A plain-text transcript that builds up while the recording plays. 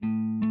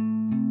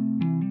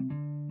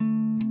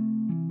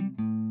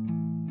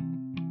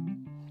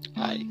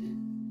Hi,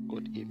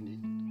 good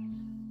evening.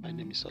 My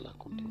name is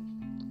Olakunle.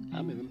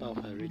 I'm a member of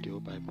a radio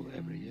Bible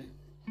every year.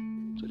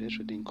 Today's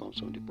reading comes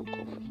from the book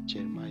of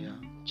Jeremiah,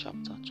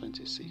 chapter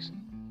 26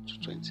 to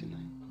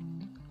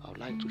 29. I would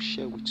like to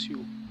share with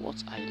you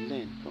what I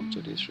learned from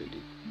today's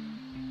reading,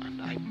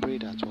 and I pray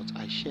that what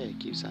I share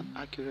gives an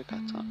accurate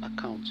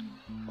account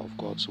of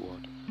God's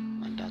word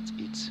and that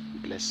it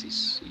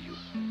blesses you.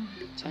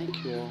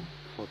 Thank you all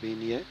for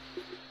being here,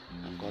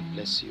 and God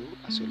bless you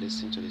as you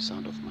listen to the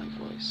sound of my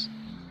voice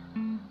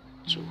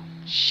to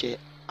share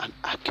an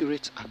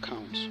accurate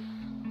account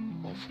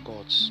of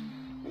God's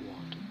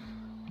word.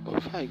 But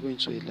before I go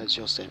into it, let's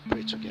just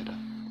pray together.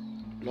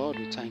 Lord,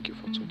 we thank you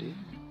for today.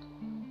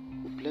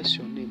 We bless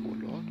your name,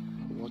 O Lord,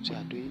 for what you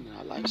are doing in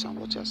our lives and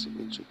what you are still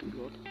going to do,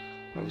 Lord.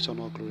 We return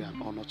all glory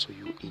and honor to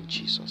you in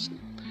Jesus'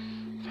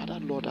 name. Father,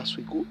 Lord, as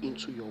we go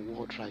into your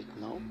word right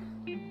now,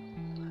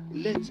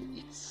 let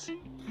it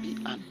be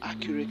an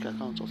accurate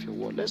account of your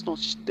word. Let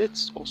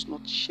us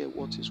not share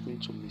what is going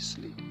to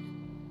mislead.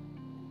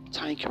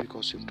 Thank you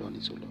because you've done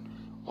it, O Lord.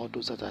 All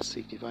those that are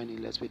sick, divine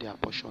healers be their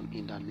portion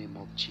in the name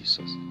of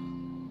Jesus.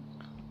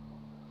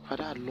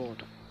 Father,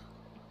 Lord,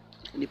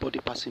 anybody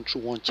passing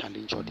through one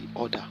challenge or the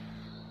other,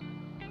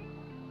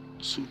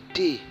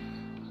 today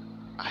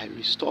I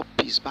restore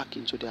peace back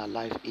into their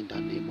life in the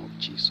name of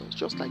Jesus.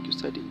 Just like you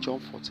said in John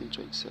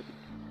 14:27,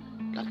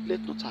 that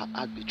let not our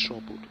heart be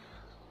troubled.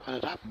 Father,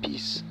 that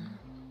peace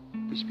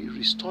will be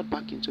restored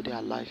back into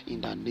their life in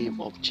the name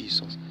of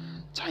Jesus.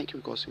 Thank you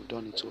because you've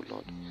done it, O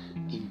Lord.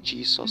 In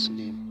Jesus'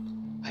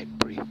 name I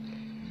pray.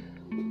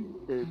 Amen.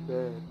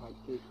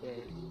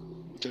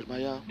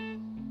 Jeremiah,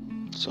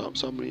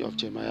 summary of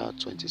Jeremiah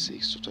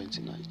 26 to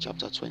 29,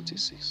 chapter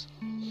 26.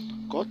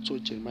 God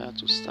told Jeremiah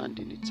to stand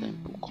in the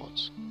temple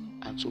court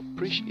and to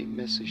preach a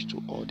message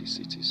to all the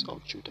cities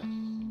of Judah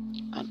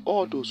and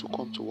all those who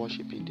come to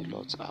worship in the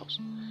Lord's house.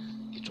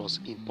 It was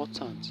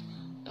important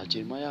that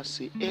Jeremiah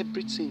say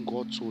everything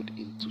God told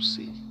him to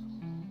say.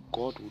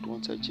 God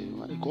wanted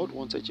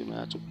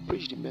Jeremiah to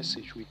preach the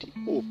message with the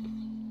hope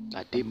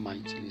that they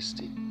might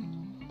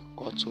listen.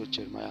 God told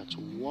Jeremiah to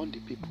warn the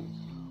people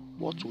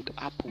what would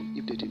happen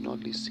if they did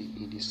not listen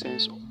in the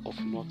sense of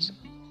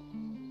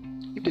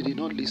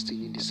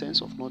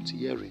not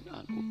hearing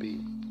and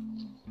obeying.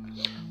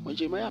 When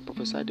Jeremiah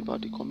prophesied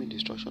about the coming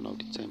destruction of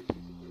the temple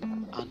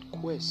and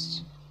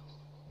quest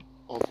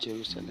of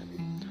Jerusalem,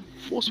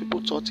 most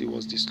people thought he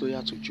was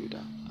disloyal to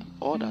Judah and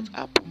all that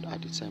happened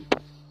at the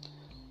temple.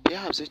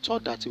 Perhaps they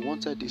thought that he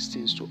wanted these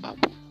things to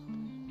happen.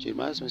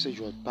 Jeremiah's message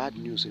was bad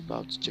news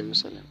about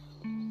Jerusalem,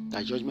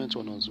 that judgment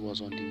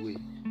was on the way.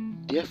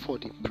 Therefore,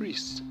 the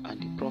priests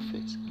and the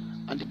prophets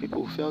and the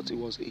people felt it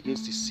was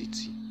against the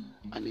city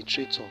and a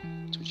traitor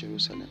to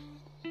Jerusalem.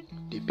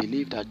 They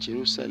believed that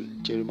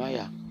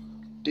Jeremiah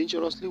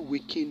dangerously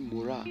weakened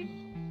morale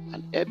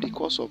and helped the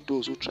cause of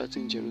those who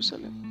threatened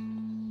Jerusalem.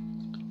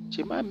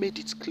 Jeremiah made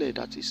it clear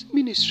that his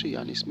ministry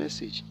and his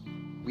message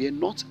were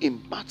not a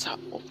matter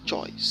of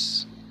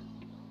choice.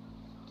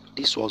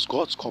 This was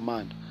God's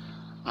command,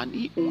 and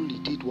he only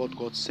did what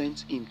God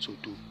sent him to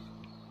do.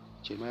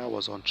 Jeremiah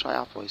was on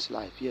trial for his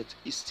life, yet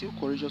he still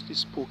courageously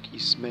spoke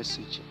his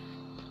message.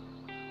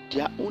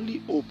 Their only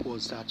hope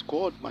was that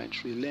God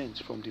might relent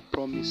from the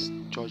promised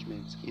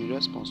judgment in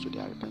response to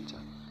their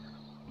repentance.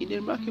 In a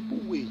remarkable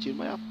way,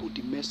 Jeremiah put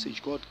the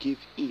message God gave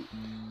him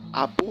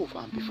above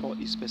and before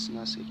his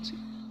personal safety.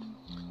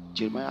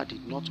 Jeremiah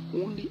did not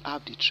only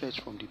have the threat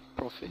from the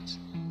prophets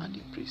and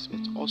the priests,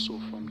 but also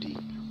from the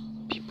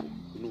people.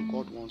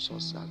 God wants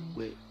us that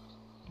way.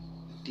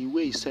 The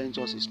way he sends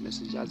us his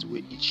message, that's the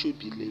way it should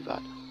be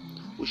delivered.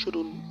 We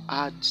shouldn't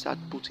start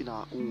putting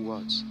our own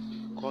words.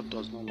 God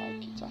does not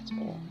like it at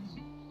all.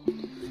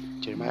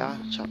 Jeremiah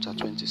chapter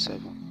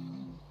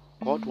 27.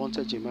 God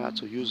wanted Jeremiah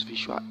to use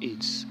visual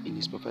aids in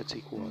his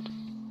prophetic word.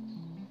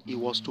 He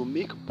was to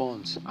make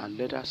bonds and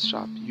leather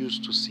straps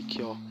used to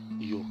secure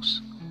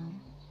yokes.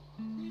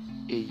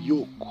 A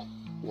yoke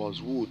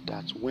was wood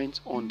that went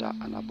under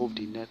and above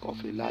the neck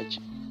of a large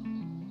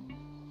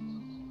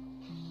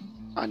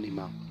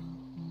animal.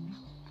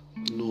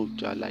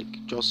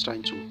 Just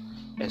trying to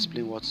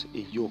explain what a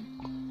yoke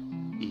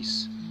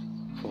is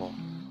for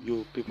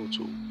you people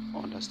to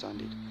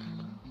understand it.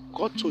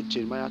 God told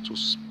Jeremiah to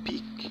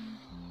speak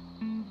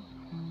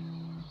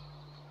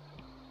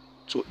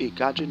to a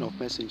gathering of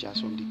messengers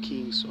from the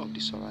kings of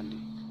the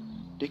surrounding.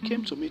 They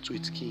came to meet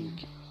with King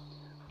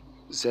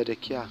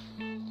Zedekiah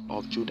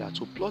of Judah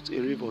to plot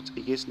a revolt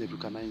against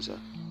Nebuchadnezzar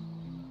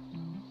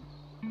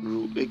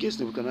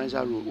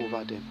rule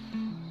over them.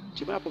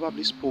 Jeremiah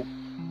probably spoke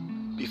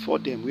before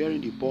them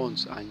wearing the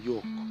bonds and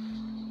yoke,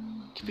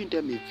 giving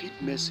them a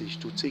vivid message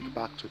to take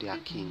back to their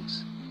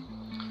kings.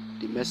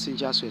 The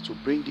messengers were to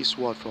bring this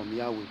word from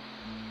Yahweh,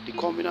 the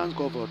covenant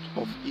God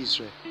of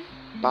Israel,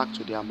 back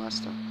to their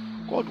master.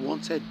 God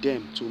wanted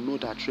them to know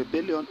that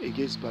rebellion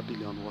against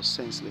Babylon was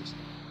senseless,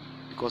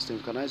 because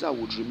Nebuchadnezzar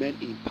would remain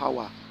in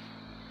power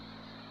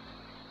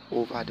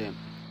over them,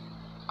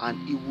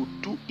 and he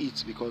would do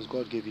it because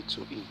God gave it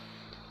to him.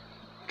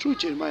 Through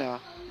Jeremiah,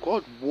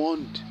 God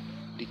warned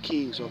the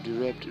kings of the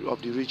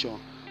region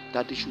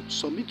that they should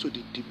submit to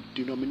the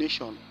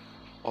denomination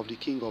of the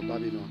king of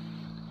Babylon.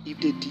 If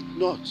they did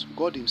not,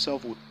 God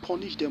himself would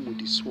punish them with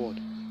the sword,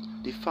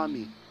 the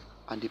famine,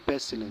 and the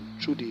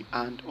pestilence through the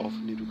hand of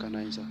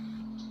Nebuchadnezzar.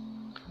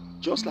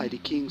 Just like the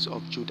kings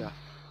of Judah,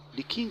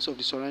 the kings of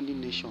the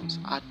surrounding nations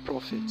had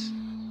prophets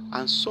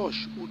and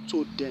such who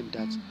told them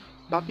that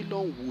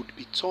Babylon would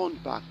be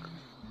turned back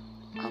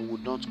and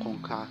would not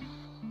conquer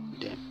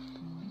them.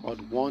 God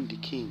warned the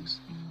kings,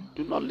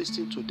 do not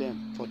listen to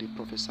them, for they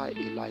prophesy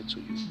a lie to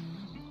you.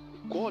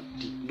 God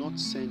did not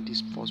send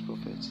these false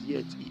prophets,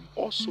 yet he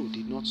also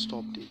did not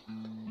stop them.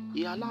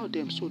 He allowed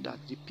them so that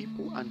the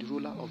people and the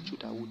ruler of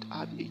Judah would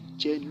have a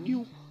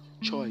genuine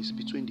choice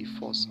between the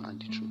false and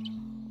the truth.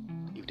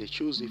 If they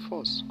chose the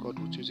false, God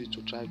would use it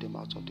to drive them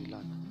out of the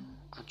land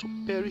and to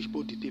perish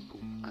both the people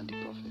and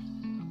the prophet.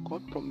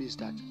 God promised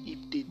that if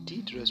they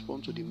did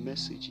respond to the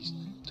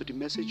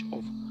message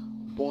of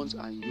bonds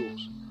and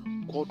yokes,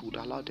 God would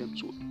allow them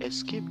to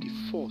escape the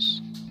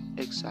forced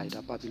exile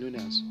that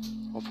Babylonians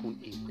often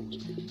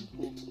imposed.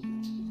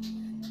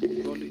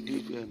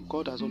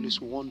 God has always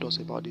warned us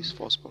about these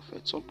false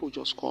prophets. Some people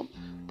just come,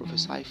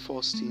 prophesy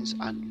false things,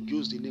 and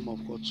use the name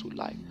of God to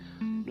lie.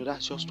 No,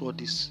 that's just what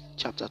this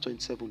chapter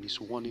 27 is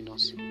warning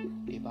us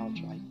about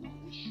right now.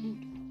 We should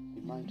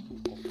be mindful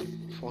of the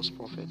false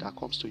prophet that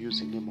comes to use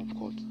the name of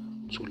God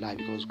to lie,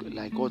 because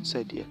like God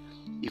said here,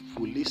 if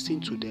we listen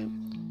to them,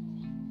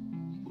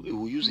 we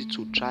will use it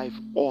to drive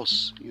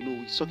us.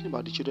 He's talking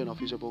about the children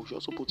of Israel, but we should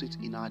also put it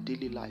in our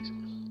daily lives.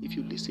 If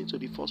you listen to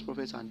the false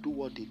prophets and do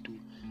what they do,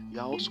 you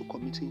are also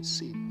committing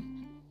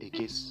sin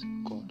against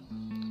God.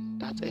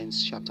 That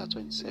ends chapter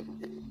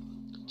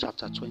 27.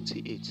 Chapter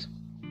 28.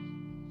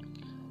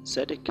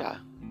 Zedekiah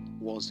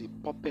was the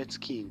puppet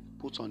king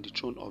put on the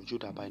throne of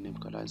Judah by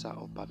Nebuchadnezzar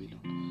of Babylon.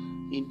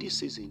 In this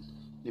season,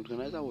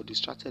 Nebuchadnezzar was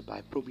distracted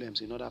by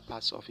problems in other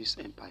parts of his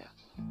empire.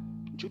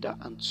 Judah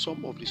and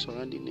some of the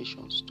surrounding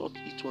nations thought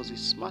it was a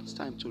smart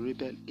time to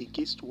rebel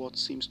against what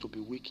seems to be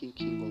weakened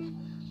king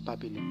of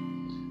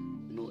Babylon.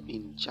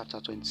 In chapter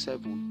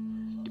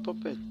 27,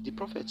 the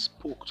prophet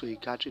spoke to a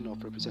gathering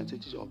of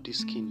representatives of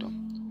this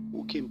kingdom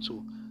who came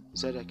to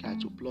Zedekiah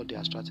to plot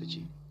their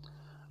strategy.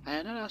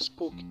 Ananiah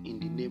spoke in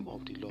the name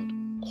of the Lord,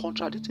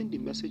 contradicting the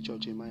message of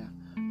Jeremiah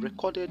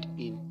recorded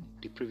in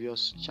the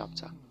previous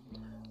chapter.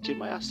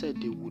 Jeremiah said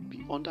they would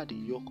be under the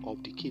yoke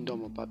of the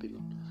kingdom of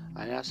Babylon.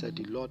 Ananiah said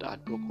the Lord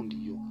had broken the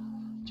yoke.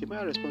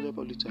 Jeremiah responded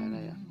publicly to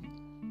Ananiah.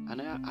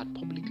 Ananiah had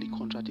publicly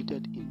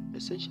contradicted him,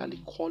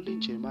 essentially calling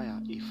Jeremiah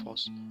a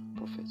false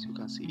prophet. You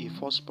can see a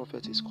false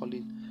prophet is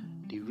calling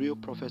the real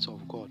prophet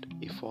of God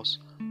a false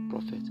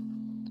prophet.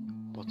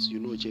 But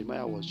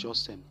Jeremiah was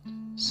just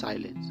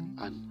silent,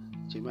 and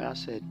Jeremiah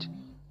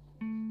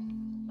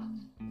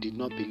did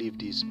not believe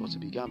this, but he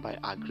began by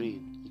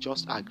agreeing. He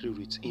just agreed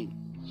with him,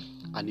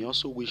 and he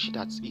also wished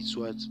that his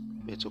words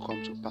were to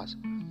come to pass.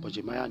 But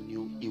Jeremiah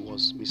knew he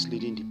was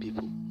misleading the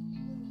people.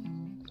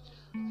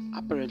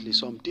 Apparently,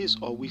 some days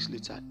or weeks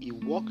later, he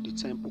walked the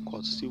temple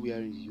court still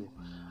wearing the yoke,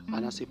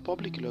 and as a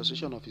public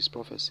illustration of his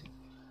prophecy,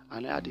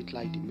 Ananiah didn't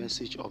like the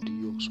message of the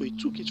yoke, so he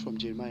took it from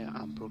Jeremiah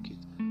and broke it.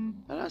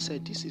 Ananiah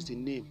said, "This is the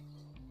name."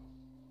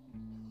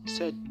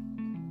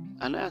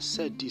 Ananiah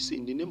said this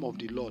in the name of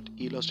the Lord.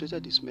 He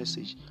illustrated this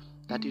message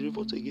that the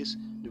revolt against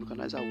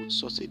Nebuchadnezzar would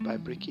succeed by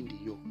breaking the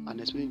yoke and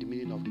explaining the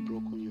meaning of the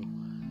broken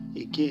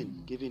yoke,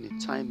 again giving a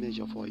time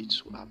measure for it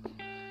to happen.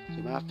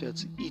 Jeremiah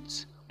felt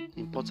it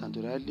important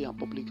to rightly and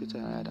publicly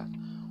tell Ananiah that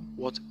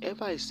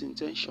whatever his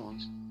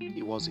intentions,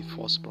 he was a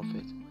false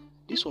prophet.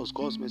 This was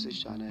God's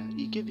message to Ananiah.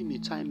 He gave him a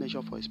time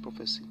measure for his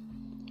prophecy,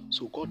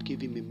 so God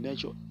gave him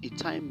a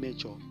time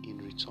measure in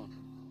return.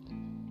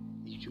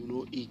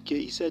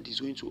 He said it's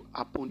going to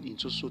happen in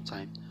so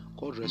time.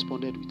 God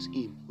responded with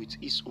him with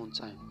his own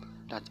time,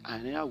 that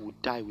Ananiah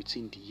would die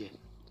within the year,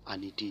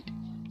 and he did.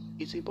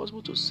 It's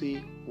impossible to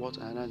say what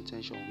Ananiah's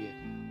intention were,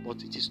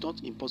 but it is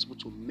not impossible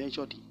to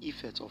measure the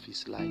effect of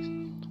his life,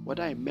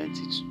 whether he meant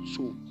it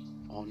so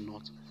or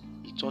not.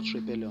 He taught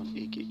rebellion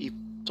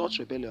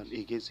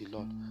against the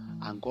Lord,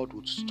 and God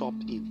would stop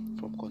him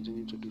from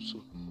continuing to do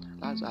so.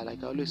 That's why,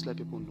 like I always let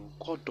people know,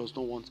 God does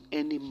not want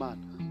any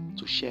man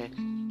to share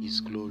his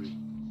glory.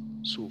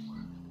 So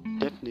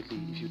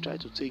definitely, if you try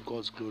to take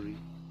God's glory,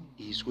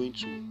 his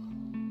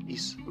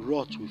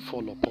wrath will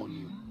fall upon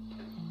you.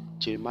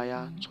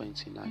 Jeremiah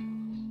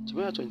 29.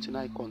 Jeremiah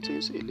 29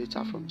 contains a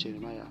letter from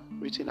Jeremiah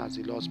written as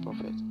the Lord's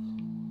prophet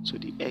to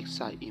the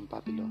exile in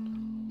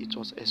Babylon. It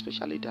was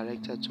especially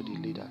directed to the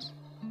leaders,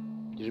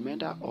 the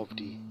remainder of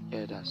the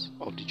elders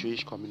of the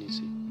Jewish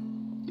community.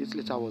 This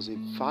letter was a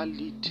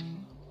valid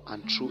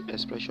and true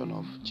expression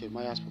of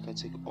Jeremiah's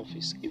prophetic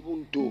office,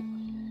 even though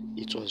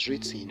it was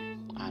written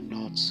and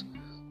not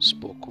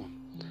spoken.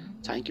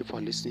 Thank you for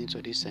listening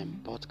to this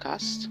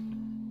podcast,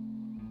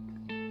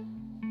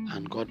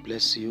 and God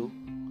bless you.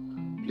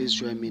 Please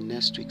join me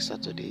next week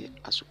Saturday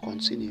as we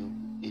continue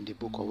in the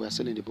book we are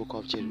still in the book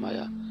of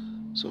Jeremiah.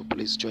 So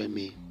please join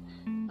me,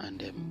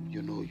 and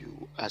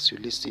as you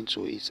listen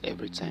to it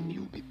every time,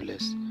 you'll be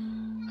blessed.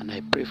 And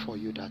I pray for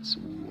you that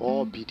we will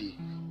all be the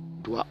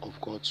doer of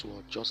God's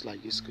word, just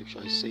like this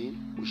scripture is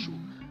saying. We should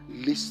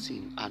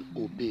listen and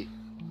obey.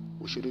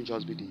 We shouldn't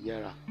just be the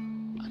hearer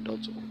and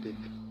not obey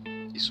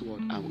His word.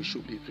 And we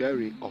should be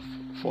wary of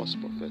false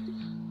prophet.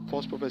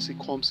 False prophecy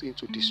comes in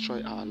to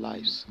destroy our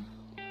lives.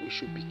 We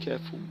should be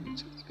careful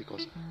with it,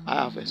 because I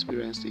have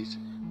experienced it.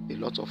 A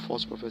lot of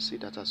false prophecy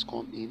that has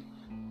come in,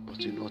 but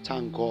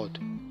thank God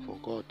for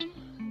God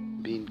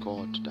being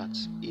God, that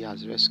He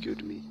has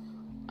rescued me,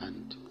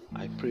 and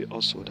I pray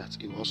also that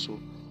He will also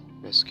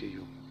rescue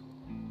you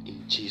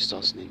in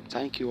Jesus' name.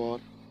 Thank you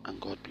all, and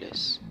God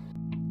bless.